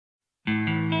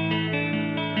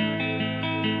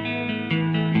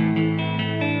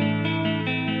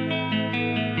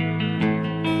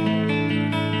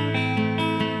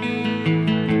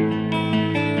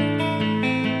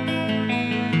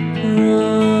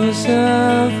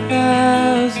of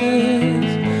houses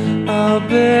are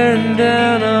bearing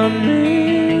down on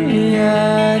me.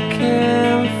 I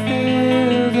can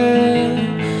feel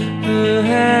the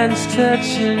hands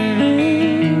touching me.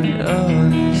 All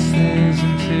these things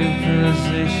into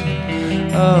position.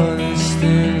 All these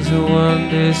things will one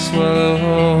day swallow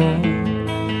whole.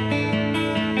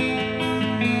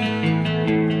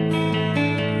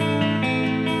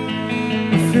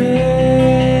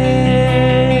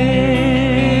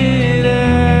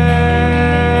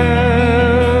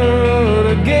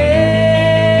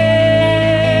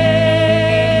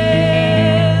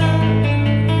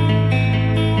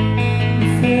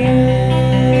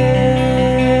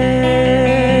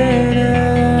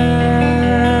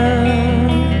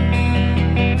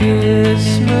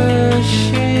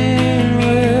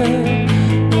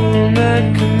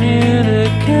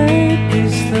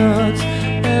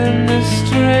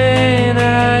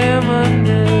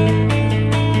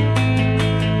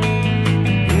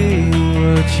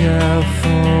 Out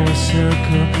form a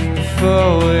circle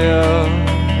before we all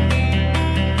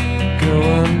go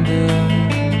under.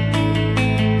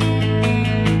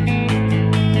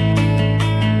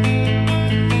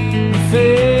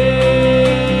 Fade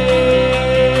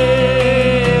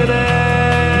out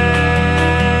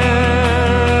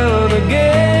again.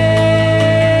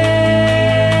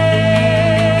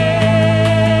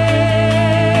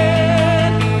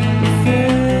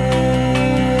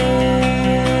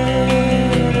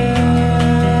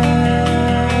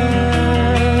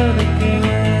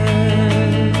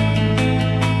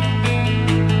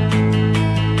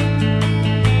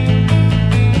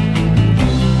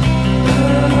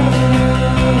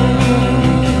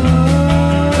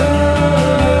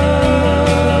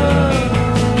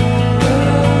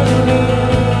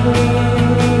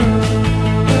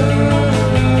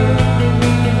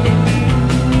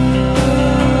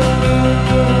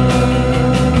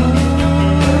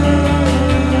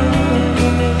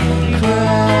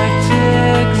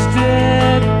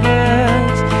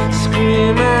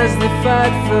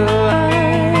 Fight for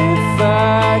life, I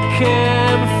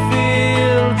can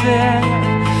feel death,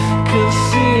 can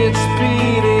see its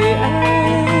beady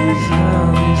eyes. All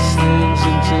these things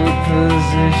into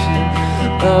position,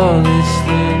 all these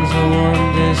things will one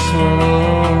day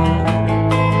swallow.